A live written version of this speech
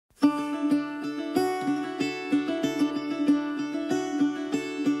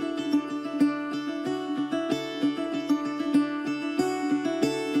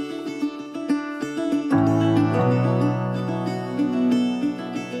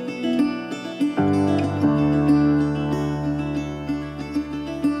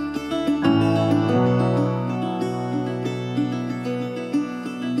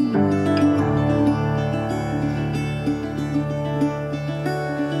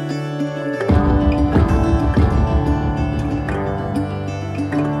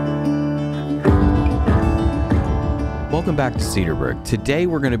Welcome back to Cedarburg. Today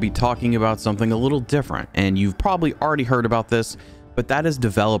we're going to be talking about something a little different, and you've probably already heard about this, but that is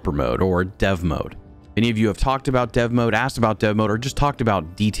developer mode or dev mode. Many of you have talked about dev mode, asked about dev mode, or just talked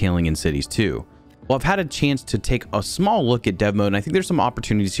about detailing in Cities 2. Well, I've had a chance to take a small look at dev mode, and I think there's some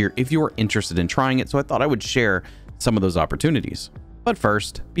opportunities here if you are interested in trying it, so I thought I would share some of those opportunities. But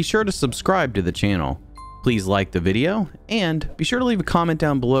first, be sure to subscribe to the channel. Please like the video, and be sure to leave a comment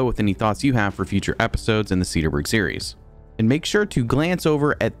down below with any thoughts you have for future episodes in the Cedarburg series. And make sure to glance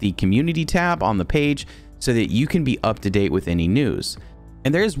over at the community tab on the page so that you can be up to date with any news.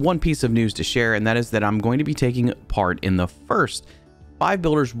 And there is one piece of news to share, and that is that I'm going to be taking part in the first 5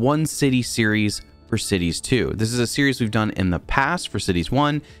 Builders 1 City series for Cities 2. This is a series we've done in the past for Cities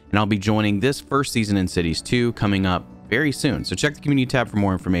 1, and I'll be joining this first season in Cities 2 coming up very soon. So check the community tab for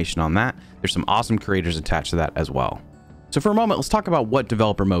more information on that. There's some awesome creators attached to that as well. So for a moment, let's talk about what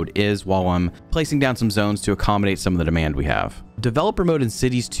developer mode is while I'm placing down some zones to accommodate some of the demand we have. Developer mode in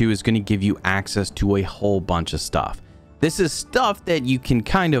Cities 2 is going to give you access to a whole bunch of stuff. This is stuff that you can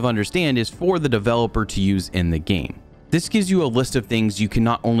kind of understand is for the developer to use in the game. This gives you a list of things you can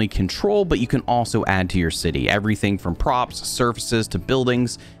not only control, but you can also add to your city. Everything from props, surfaces, to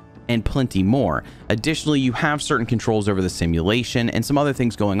buildings, and plenty more. Additionally, you have certain controls over the simulation and some other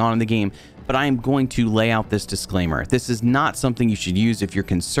things going on in the game, but I am going to lay out this disclaimer. This is not something you should use if you're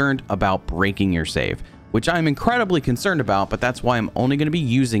concerned about breaking your save, which I'm incredibly concerned about, but that's why I'm only going to be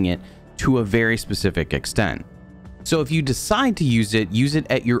using it to a very specific extent. So if you decide to use it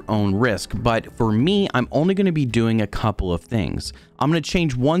at your own risk. But for me, I'm only going to be doing a couple of things. I'm going to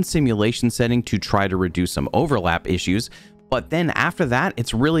change one simulation setting to try to reduce some overlap issues. But then after that,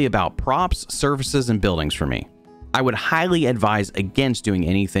 it's really about props, surfaces, and buildings for me. I would highly advise against doing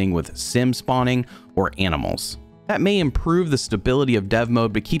anything with sim spawning or animals. That may improve the stability of dev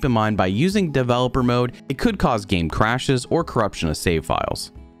mode, but keep in mind by using developer mode, it could cause game crashes or corruption of save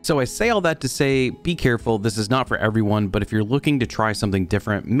files. So I say all that to say, be careful. This is not for everyone, but if you're looking to try something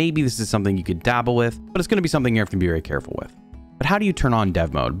different, maybe this is something you could dabble with, but it's going to be something you have to be very careful with. But how do you turn on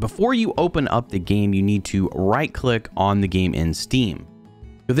dev mode? Before you open up the game, you need to right click on the game in Steam.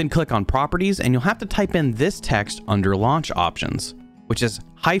 You'll then click on properties, and you'll have to type in this text under launch options, which is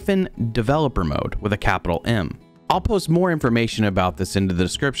 -developer mode with a capital M. I'll post more information about this into the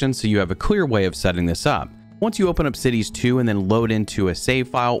description so you have a clear way of setting this up. Once you open up Cities 2 and then load into a save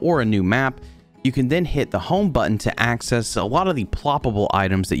file or a new map, you can then hit the home button to access a lot of the ploppable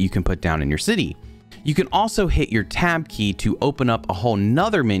items that you can put down in your city. You can also hit your tab key to open up a whole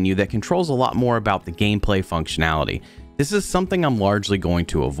nother menu that controls a lot more about the gameplay functionality. This is something I'm largely going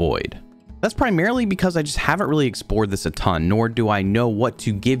to avoid. That's primarily because I just haven't really explored this a ton, nor do I know what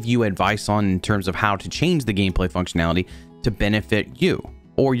to give you advice on in terms of how to change the gameplay functionality to benefit you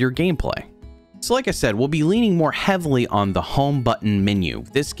or your gameplay. So like I said, we'll be leaning more heavily on the home button menu.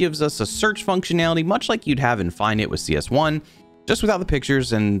 This gives us a search functionality much like you'd have in Find It with CS1, just without the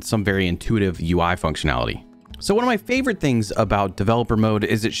pictures and some very intuitive UI functionality. So one of my favorite things about developer mode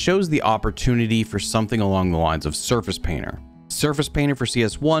is it shows the opportunity for something along the lines of Surface Painter. Surface Painter for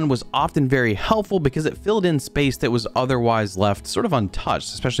CS1 was often very helpful because it filled in space that was otherwise left sort of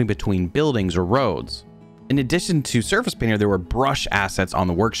untouched, especially between buildings or roads. In addition to Surface Painter, there were brush assets on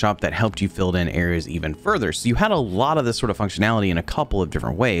the workshop that helped you fill in areas even further. So you had a lot of this sort of functionality in a couple of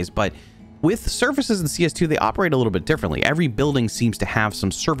different ways, but with surfaces in CS2, they operate a little bit differently. Every building seems to have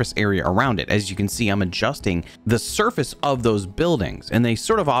some surface area around it. As you can see, I'm adjusting the surface of those buildings, and they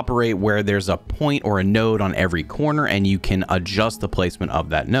sort of operate where there's a point or a node on every corner, and you can adjust the placement of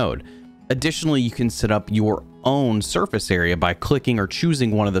that node. Additionally, you can set up your own surface area by clicking or choosing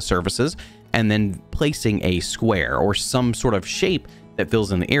one of the surfaces and then placing a square or some sort of shape that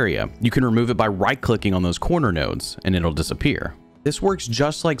fills in the area. You can remove it by right-clicking on those corner nodes, and it'll disappear. This works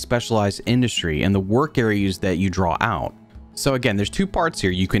just like specialized industry and the work areas that you draw out. So again, there's two parts here.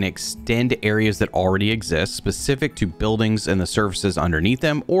 You can extend areas that already exist specific to buildings and the surfaces underneath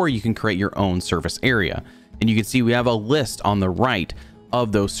them, or you can create your own surface area. And you can see we have a list on the right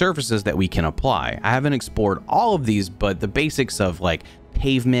of those surfaces that we can apply. I haven't explored all of these, but the basics of like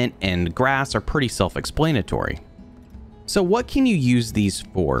pavement and grass are pretty self-explanatory. So what can you use these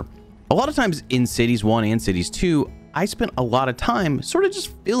for? A lot of times in Cities 1 and Cities 2, I spent a lot of time sort of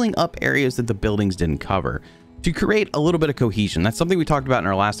just filling up areas that the buildings didn't cover to create a little bit of cohesion. That's something we talked about in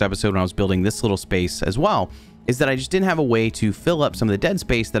our last episode when I was building this little space as well, is that I just didn't have a way to fill up some of the dead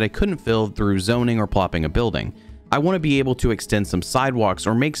space that I couldn't fill through zoning or plopping a building. I want to be able to extend some sidewalks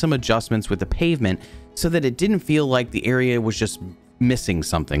or make some adjustments with the pavement so that it didn't feel like the area was just missing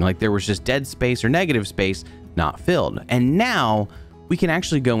something, like there was just dead space or negative space not filled. And now we can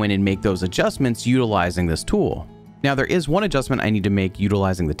actually go in and make those adjustments utilizing this tool. Now there is one adjustment I need to make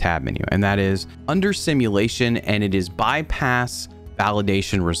utilizing the tab menu, and that is under simulation, and it is bypass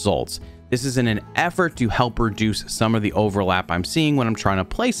validation results. This is in an effort to help reduce some of the overlap I'm seeing when I'm trying to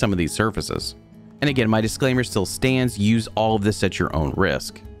place some of these surfaces. And again, my disclaimer still stands, use all of this at your own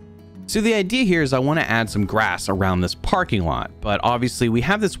risk. So the idea here is I want to add some grass around this parking lot, but obviously we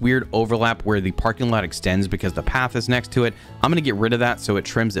have this weird overlap where the parking lot extends because the path is next to it. I'm going to get rid of that so it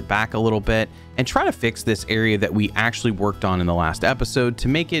trims it back a little bit and try to fix this area that we actually worked on in the last episode to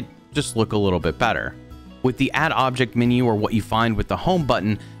make it just look a little bit better. With the add object menu, or what you find with the home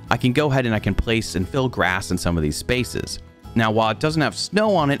button, I can go ahead and I can place and fill grass in some of these spaces. Now, while it doesn't have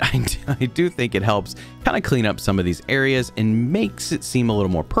snow on it, I do think it helps kind of clean up some of these areas and makes it seem a little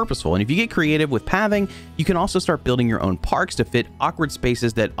more purposeful. And if you get creative with pathing, you can also start building your own parks to fit awkward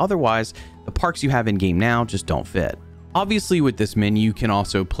spaces that otherwise the parks you have in game now just don't fit. Obviously, with this menu, you can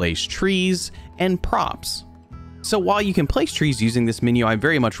also place trees and props. So while you can place trees using this menu, I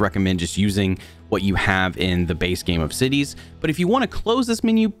very much recommend just using what you have in the base game of Cities. But if you want to close this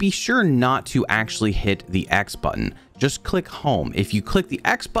menu, be sure not to actually hit the X button. Just click home. If you click the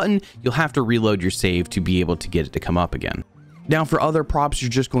X button, you'll have to reload your save to be able to get it to come up again. Now for other props, you're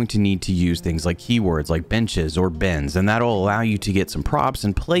just going to need to use things like keywords like benches or bins, and that'll allow you to get some props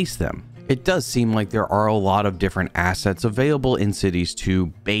and place them. It does seem like there are a lot of different assets available in Cities 2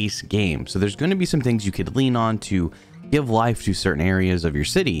 base game, so there's going to be some things you could lean on to give life to certain areas of your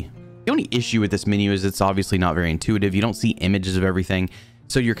city. The only issue with this menu is it's obviously not very intuitive. You don't see images of everything,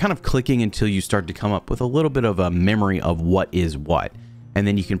 so you're kind of clicking until you start to come up with a little bit of a memory of what is what, and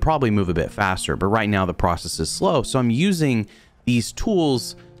then you can probably move a bit faster. But right now the process is slow, so I'm using these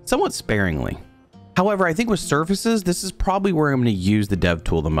tools somewhat sparingly. However, I think with surfaces, this is probably where I'm going to use the dev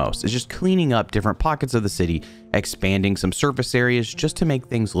tool the most. It's just cleaning up different pockets of the city, expanding some surface areas just to make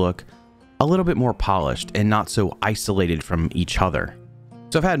things look a little bit more polished and not so isolated from each other.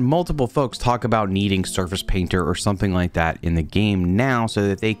 So I've had multiple folks talk about needing surface painter or something like that in the game now so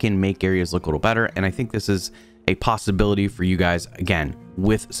that they can make areas look a little better. And I think this is a possibility for you guys, again,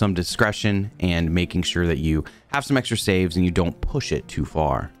 with some discretion and making sure that you have some extra saves and you don't push it too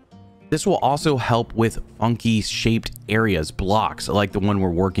far. This will also help with funky shaped areas, blocks like the one we're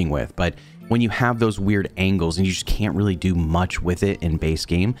working with. But when you have those weird angles and you just can't really do much with it in base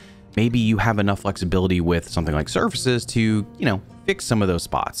game, maybe you have enough flexibility with something like surfaces to, you know, fix some of those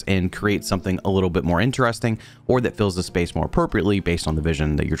spots and create something a little bit more interesting or that fills the space more appropriately based on the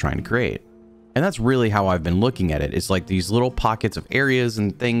vision that you're trying to create. And that's really how I've been looking at it. It's like these little pockets of areas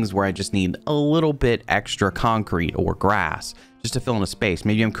and things where I just need a little bit extra concrete or grass just to fill in a space.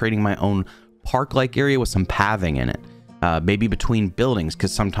 Maybe I'm creating my own park-like area with some pathing in it. Maybe between buildings,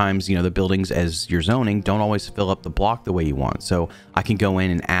 because sometimes, you know, the buildings as you're zoning don't always fill up the block the way you want. So I can go in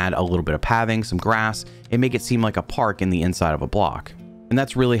and add a little bit of pathing, some grass, and make it seem like a park in the inside of a block. And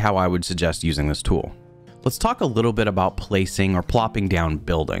that's really how I would suggest using this tool. Let's talk a little bit about placing or plopping down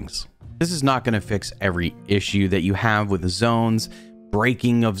buildings. This is not going to fix every issue that you have with the zones,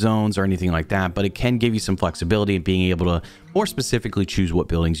 breaking of zones or anything like that, but it can give you some flexibility in being able to more specifically choose what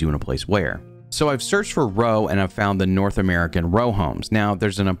buildings you want to place where. So I've searched for row and I've found the North American row homes. Now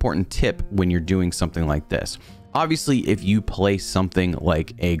there's an important tip when you're doing something like this. Obviously, if you place something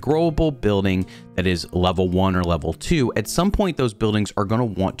like a growable building that is level 1 or level 2, at some point those buildings are going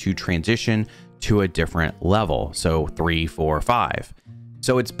to want to transition to a different level. So 3, 4, 5.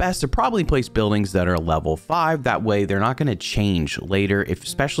 So it's best to probably place buildings that are level 5. That way they're not going to change later,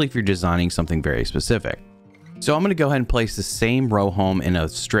 especially if you're designing something very specific. So I'm going to go ahead and place the same row home in a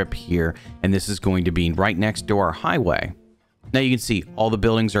strip here, and this is going to be right next to our highway. Now you can see all the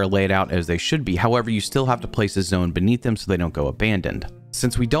buildings are laid out as they should be. However, you still have to place a zone beneath them so they don't go abandoned.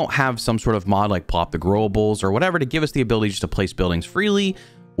 Since we don't have some sort of mod like Plop the Growables or whatever to give us the ability just to place buildings freely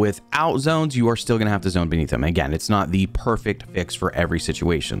without zones, you are still going to have to zone beneath them. Again, it's not the perfect fix for every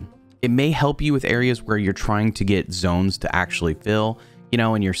situation. It may help you with areas where you're trying to get zones to actually fill, you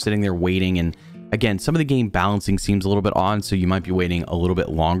know, and you're sitting there waiting. And again, some of the game balancing seems a little bit odd, so you might be waiting a little bit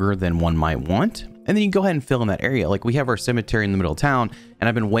longer than one might want. And then you can go ahead and fill in that area. Like we have our cemetery in the middle of town, and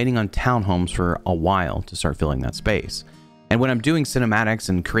I've been waiting on townhomes for a while to start filling that space. And when I'm doing cinematics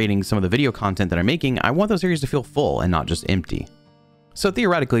and creating some of the video content that I'm making, I want those areas to feel full and not just empty. So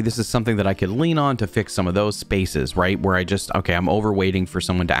theoretically, this is something that I could lean on to fix some of those spaces, right? Where I just, okay, I'm over waiting for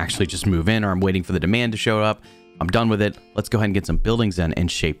someone to actually just move in, or I'm waiting for the demand to show up. I'm done with it. Let's go ahead and get some buildings in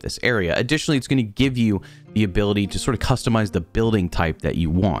and shape this area. Additionally, it's going to give you the ability to sort of customize the building type that you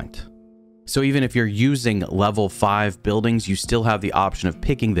want. So even if you're using level 5 buildings, you still have the option of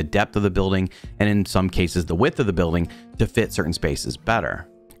picking the depth of the building and in some cases the width of the building to fit certain spaces better.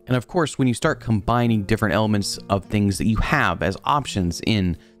 And of course, when you start combining different elements of things that you have as options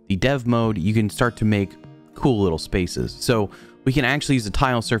in the dev mode, you can start to make cool little spaces. So we can actually use the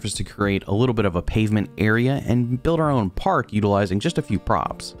tile surface to create a little bit of a pavement area and build our own park utilizing just a few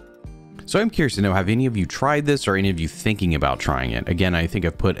props. So I'm curious to know, have any of you tried this or any of you thinking about trying it? Again, I think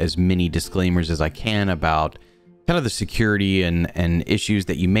I've put as many disclaimers as I can about kind of the security and issues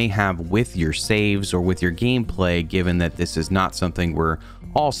that you may have with your saves or with your gameplay, given that this is not something we're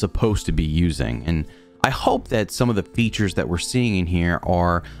all supposed to be using. And I hope that some of the features that we're seeing in here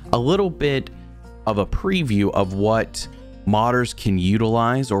are a little bit of a preview of what modders can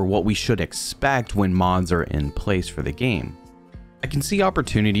utilize or what we should expect when mods are in place for the game. I can see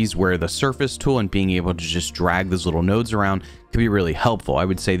opportunities where the surface tool and being able to just drag those little nodes around could be really helpful. I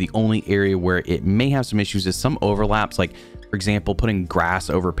would say the only area where it may have some issues is some overlaps, like for example, putting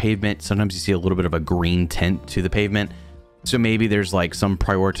grass over pavement. Sometimes you see a little bit of a green tint to the pavement. So maybe there's like some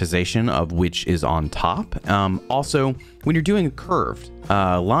prioritization of which is on top. Also, when you're doing curved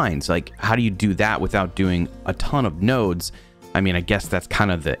lines, like how do you do that without doing a ton of nodes? I mean, I guess that's kind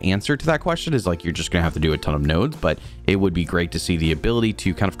of the answer to that question, is like you're just gonna have to do a ton of nodes, but it would be great to see the ability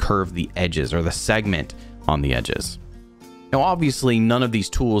to kind of curve the edges or the segment on the edges. Now, obviously, none of these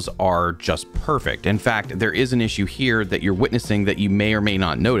tools are just perfect. In fact, there is an issue here that you're witnessing that you may or may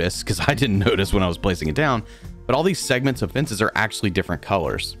not notice, because I didn't notice when I was placing it down, but all these segments of fences are actually different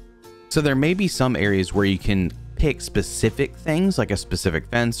colors. So there may be some areas where you can pick specific things, like a specific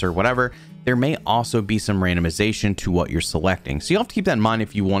fence or whatever. There may also be some randomization to what you're selecting. So you'll have to keep that in mind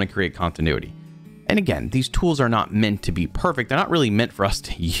if you want to create continuity. And again, these tools are not meant to be perfect. They're not really meant for us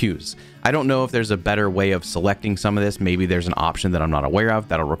to use. I don't know if there's a better way of selecting some of this. Maybe there's an option that I'm not aware of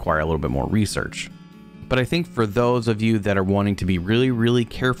that'll require a little bit more research. But I think for those of you that are wanting to be really, really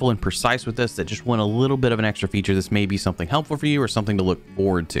careful and precise with this, that just want a little bit of an extra feature, this may be something helpful for you or something to look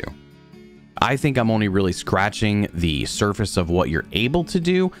forward to. I think I'm only really scratching the surface of what you're able to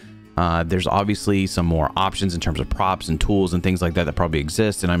do. There's obviously some more options in terms of props and tools and things like that that probably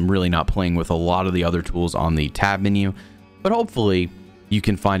exist, and I'm really not playing with a lot of the other tools on the tab menu, but hopefully you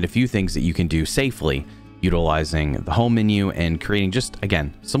can find a few things that you can do safely utilizing the home menu and creating just,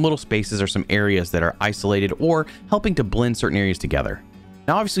 again, some little spaces or some areas that are isolated or helping to blend certain areas together.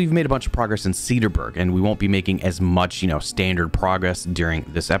 Now, obviously, we've made a bunch of progress in Cedarburg, and we won't be making as much, standard progress during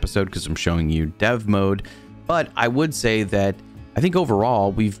this episode because I'm showing you dev mode, but I would say that I think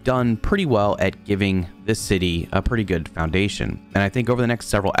overall, we've done pretty well at giving this city a pretty good foundation. And I think over the next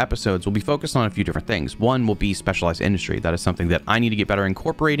several episodes, we'll be focused on a few different things. One will be specialized industry. That is something that I need to get better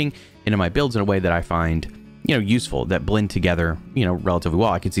incorporating into my builds in a way that I find, useful, that blend together, relatively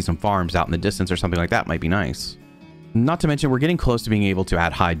well. I could see some farms out in the distance or something like that might be nice. Not to mention, we're getting close to being able to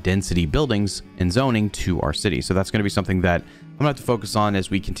add high density buildings and zoning to our city. So that's going to be something that I'm going to have to focus on as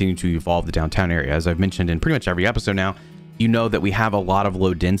we continue to evolve the downtown area. As I've mentioned in pretty much every episode now, you know that we have a lot of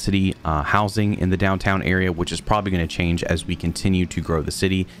low density housing in the downtown area, which is probably going to change as we continue to grow the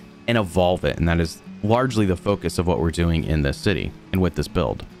city and evolve it. And that is largely the focus of what we're doing in this city and with this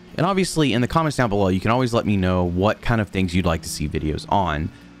build. And obviously in the comments down below, you can always let me know what kind of things you'd like to see videos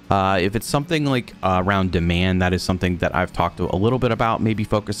on. If it's something like around demand, that is something that I've talked a little bit about, maybe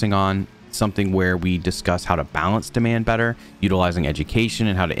focusing on something where we discuss how to balance demand better, utilizing education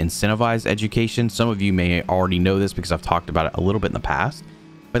and how to incentivize education. Some of you may already know this because I've talked about it a little bit in the past,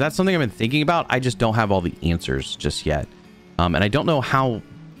 but that's something I've been thinking about. I just don't have all the answers just yet. And I don't know how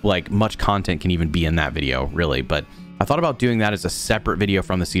much content can even be in that video really, but I thought about doing that as a separate video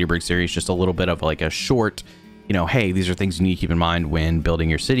from the Cedarburg series, just a little bit of like a short, hey, these are things you need to keep in mind when building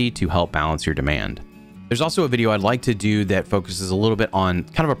your city to help balance your demand. There's also a video I'd like to do that focuses a little bit on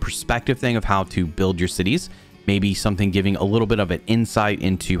kind of a perspective thing of how to build your cities. Maybe something giving a little bit of an insight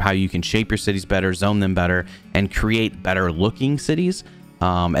into how you can shape your cities better, zone them better, and create better looking cities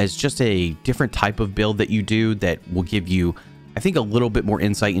as just a different type of build that you do that will give you, I think, a little bit more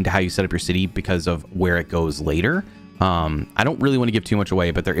insight into how you set up your city because of where it goes later. I don't really want to give too much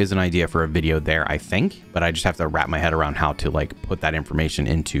away, but there is an idea for a video there, I think, but I just have to wrap my head around how to put that information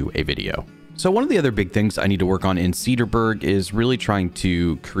into a video. So one of the other big things I need to work on in Cedarburg is really trying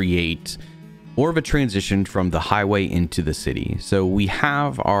to create more of a transition from the highway into the city. So we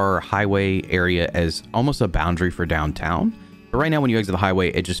have our highway area as almost a boundary for downtown. But right now, when you exit the highway,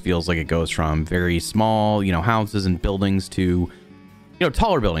 it just feels like it goes from very small, houses and buildings to,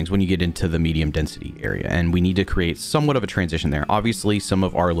 taller buildings when you get into the medium density area. And we need to create somewhat of a transition there. Obviously, some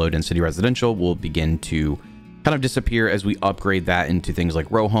of our low density residential will begin to kind of disappear as we upgrade that into things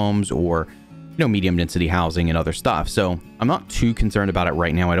like row homes or medium density housing and other stuff. So I'm not too concerned about it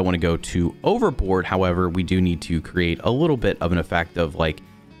right now. I don't want to go too overboard. However, we do need to create a little bit of an effect of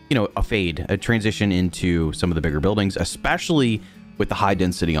a fade, a transition into some of the bigger buildings, especially with the high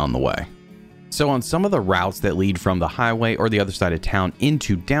density on the way. So on some of the routes that lead from the highway or the other side of town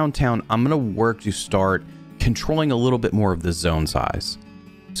into downtown, I'm going to work to start controlling a little bit more of the zone size.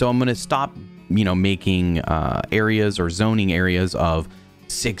 So I'm going to stop, making areas or zoning areas of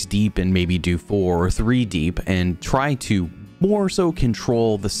 6 deep and maybe do 4 or 3 deep, and try to more so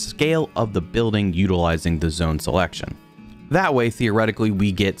control the scale of the building utilizing the zone selection. That way, theoretically,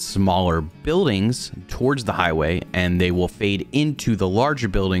 we get smaller buildings towards the highway, and they will fade into the larger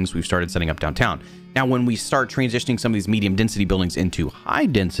buildings we've started setting up downtown. Now, when we start transitioning some of these medium density buildings into high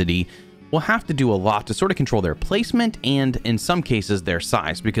density, we'll have to do a lot to sort of control their placement and, in some cases, their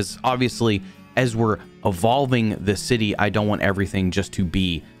size, because obviously, as we're evolving the city, I don't want everything just to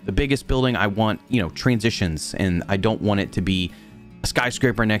be the biggest building. I want, transitions, and I don't want it to be a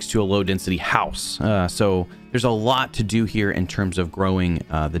skyscraper next to a low density house. So there's a lot to do here in terms of growing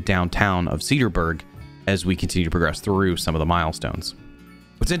the downtown of Cedarburg as we continue to progress through some of the milestones.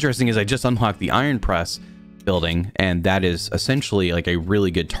 What's interesting is I just unlocked the iron press building, and that is essentially like a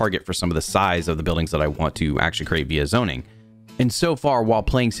really good target for some of the size of the buildings that I want to actually create via zoning. And so far, while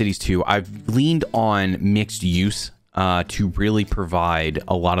playing Cities 2, I've leaned on mixed use to really provide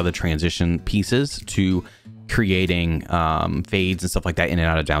a lot of the transition pieces to creating fades and stuff like that in and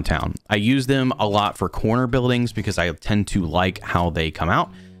out of downtown. I use them a lot for corner buildings because I tend to like how they come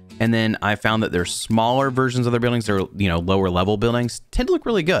out. And then I found that their smaller versions of their buildings, or lower level buildings, tend to look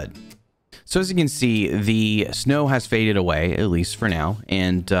really good. So as you can see, the snow has faded away, at least for now.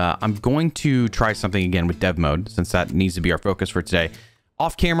 And I'm going to try something again with dev mode, since that needs to be our focus for today.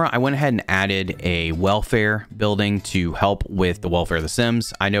 Off camera, I went ahead and added a welfare building to help with the welfare of the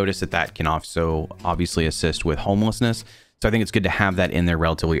Sims. I noticed that that can also obviously assist with homelessness. So I think it's good to have that in there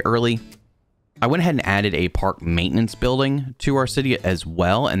relatively early. I went ahead and added a park maintenance building to our city as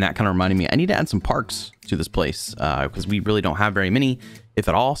well. And that kind of reminded me, I need to add some parks to this place because we really don't have very many, if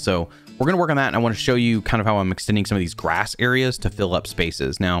at all. So we're going to work on that. And I want to show you kind of how I'm extending some of these grass areas to fill up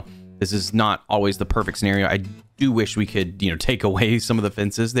spaces. Now, this is not always the perfect scenario. I do wish we could, take away some of the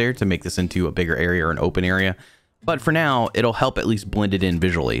fences there to make this into a bigger area or an open area. But for now, it'll help at least blend it in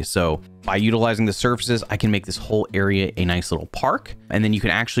visually. So by utilizing the surfaces, I can make this whole area a nice little park. And then you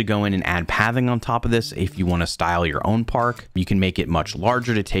can actually go in and add pathing on top of this if you want to style your own park. You can make it much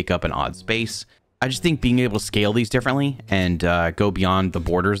larger to take up an odd space. I just think being able to scale these differently and go beyond the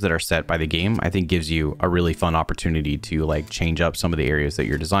borders that are set by the game, I think gives you a really fun opportunity to change up some of the areas that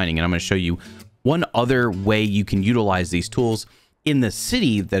you're designing. And I'm going to show you one other way you can utilize these tools in the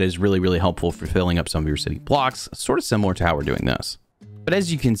city that is really, really helpful for filling up some of your city blocks, sort of similar to how we're doing this. But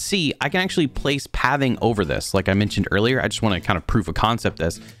as you can see, I can actually place pathing over this. Like I mentioned earlier, I just want to kind of proof of concept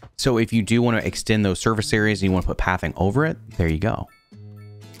this. So if you do want to extend those surface areas and you want to put pathing over it, there you go.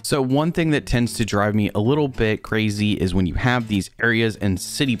 So one thing that tends to drive me a little bit crazy is when you have these areas and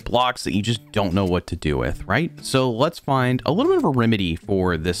city blocks that you just don't know what to do with, right? So let's find a little bit of a remedy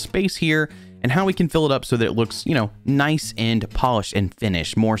for this space here and how we can fill it up so that it looks, nice and polished and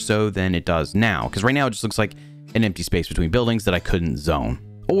finished more so than it does now. Because right now it just looks like an empty space between buildings that I couldn't zone,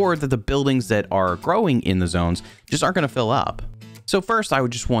 or that the buildings that are growing in the zones just aren't going to fill up. So first I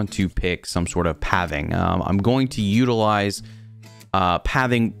would just want to pick some sort of pathing. I'm going to utilize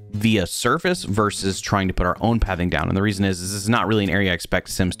pathing via surface versus trying to put our own pathing down. And the reason is this is not really an area I expect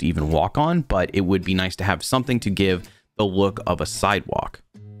Sims to even walk on, but it would be nice to have something to give the look of a sidewalk.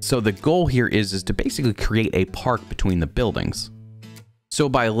 So the goal here is to basically create a park between the buildings. So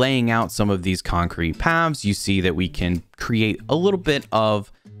by laying out some of these concrete paths, you see that we can create a little bit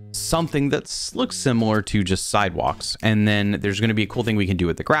of something that looks similar to just sidewalks. And then there's going to be a cool thing we can do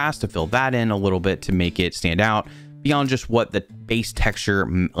with the grass to fill that in a little bit to make it stand out beyond just what the base texture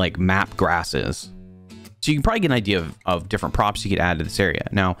like map grass is. So you can probably get an idea of different props you could add to this area.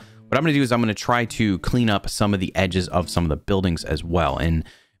 Now, what I'm going to do is I'm going to try to clean up some of the edges of some of the buildings as well and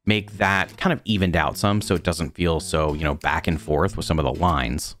make that kind of evened out some so it doesn't feel so, back and forth with some of the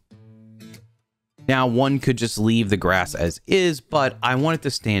lines. Now, one could just leave the grass as is, but I want it to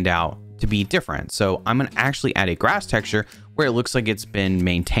stand out to be different. So I'm going to actually add a grass texture where it looks like it's been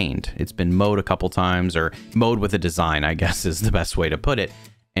maintained. It's been mowed a couple times, or mowed with a design, I guess is the best way to put it.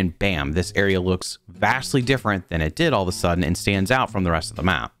 And bam, this area looks vastly different than it did all of a sudden and stands out from the rest of the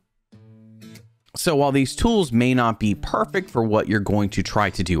map. So while these tools may not be perfect for what you're going to try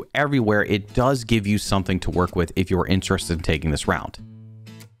to do everywhere, it does give you something to work with if you're interested in taking this route.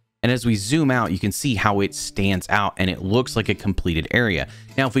 And as we zoom out, you can see how it stands out and it looks like a completed area.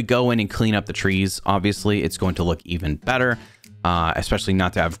 Now, if we go in and clean up the trees, obviously it's going to look even better, especially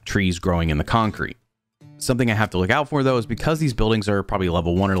not to have trees growing in the concrete. Something I have to look out for though is because these buildings are probably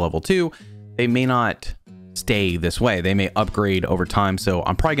level 1 or level 2, they may not stay this way. They may upgrade over time. So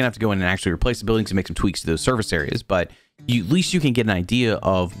I'm probably gonna have to go in and actually replace the buildings and make some tweaks to those surface areas, but at least you can get an idea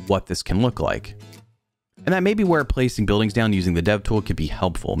of what this can look like. And that may be where placing buildings down using the dev tool could be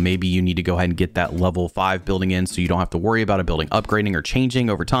helpful. Maybe you need to go ahead and get that level 5 building in so you don't have to worry about a building upgrading or changing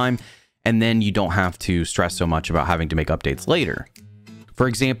over time. And then you don't have to stress so much about having to make updates later. For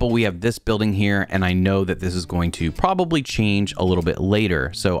example, we have this building here, and I know that this is going to probably change a little bit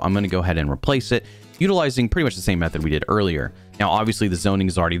later. So I'm going to go ahead and replace it utilizing pretty much the same method we did earlier. Now, obviously the zoning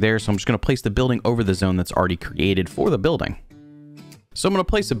is already there, so I'm just going to place the building over the zone that's already created for the building. So I'm going to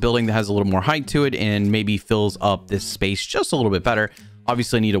place a building that has a little more height to it and maybe fills up this space just a little bit better.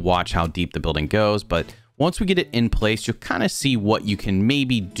 Obviously, I need to watch how deep the building goes, but once we get it in place, you'll kind of see what you can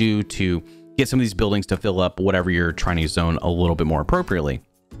maybe do to get some of these buildings to fill up whatever you're trying to zone a little bit more appropriately.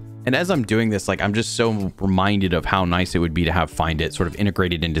 And as I'm doing this, like, I'm just so reminded of how nice it would be to have Find It sort of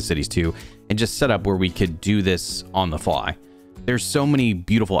integrated into Cities 2 and just set up where we could do this on the fly. There's so many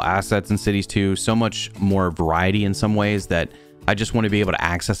beautiful assets in Cities 2, so much more variety in some ways that I just want to be able to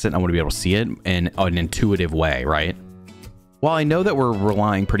access it and I want to be able to see it in an intuitive way, right? While I know that we're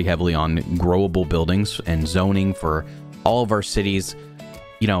relying pretty heavily on growable buildings and zoning for all of our cities,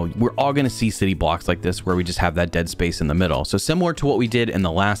 you know, we're all going to see city blocks like this where we just have that dead space in the middle. So similar to what we did in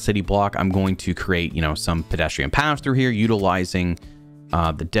the last city block, I'm going to create, you know, some pedestrian paths through here utilizing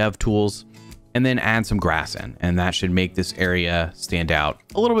the dev tools and then add some grass in. And that should make this area stand out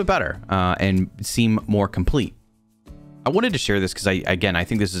a little bit better and seem more complete. I wanted to share this because I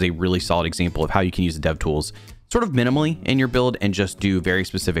think this is a really solid example of how you can use the dev tools sort of minimally in your build and just do very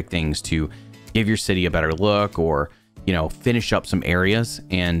specific things to give your city a better look or, you know, finish up some areas.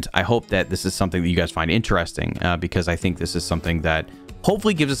 And I hope that this is something that you guys find interesting because I think this is something that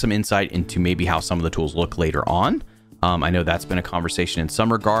hopefully gives us some insight into maybe how some of the tools look later on. I know that's been a conversation in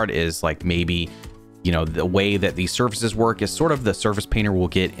some regard is like maybe, you know, the way that these surfaces work is sort of the surface painter will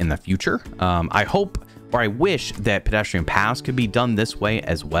get in the future. I hope or I wish that pedestrian paths could be done this way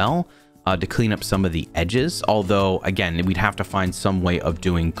as well to clean up some of the edges. Although, again, we'd have to find some way of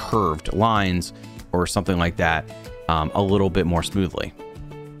doing curved lines or something like that a little bit more smoothly.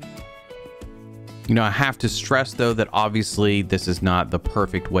 You know, I have to stress, though, that obviously this is not the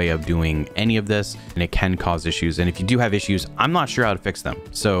perfect way of doing any of this, and it can cause issues. And if you do have issues, I'm not sure how to fix them.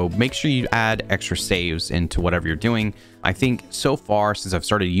 So make sure you add extra saves into whatever you're doing. I think so far, since I've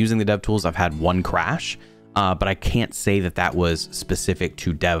started using the dev tools, I've had one crash, but I can't say that that was specific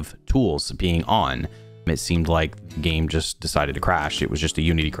to dev tools being on. It seemed like the game just decided to crash. It was just a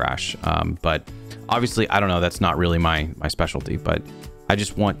Unity crash. But obviously, I don't know. That's not really my specialty, but I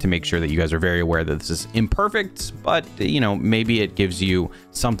just want to make sure that you guys are very aware that this is imperfect, but, you know, maybe it gives you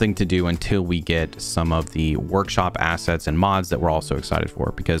something to do until we get some of the workshop assets and mods that we're also excited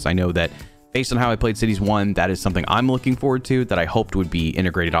for, because I know that based on how I played Cities 1, that is something I'm looking forward to that I hoped would be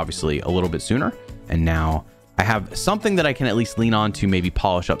integrated, obviously, a little bit sooner. And now I have something that I can at least lean on to maybe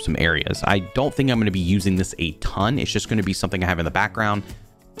polish up some areas. I don't think I'm going to be using this a ton. It's just going to be something I have in the background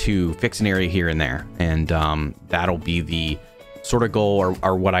to fix an area here and there. And that'll be the sort of goal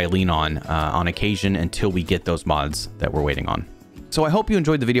or what I lean on occasion until we get those mods that we're waiting on. So I hope you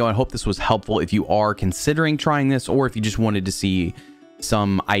enjoyed the video. I hope this was helpful if you are considering trying this, or if you just wanted to see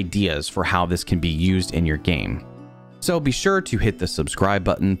some ideas for how this can be used in your game. So be sure to hit the subscribe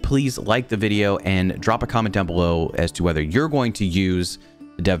button. Please like the video and drop a comment down below as to whether you're going to use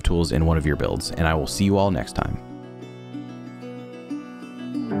the dev tools in one of your builds. And I will see you all next time.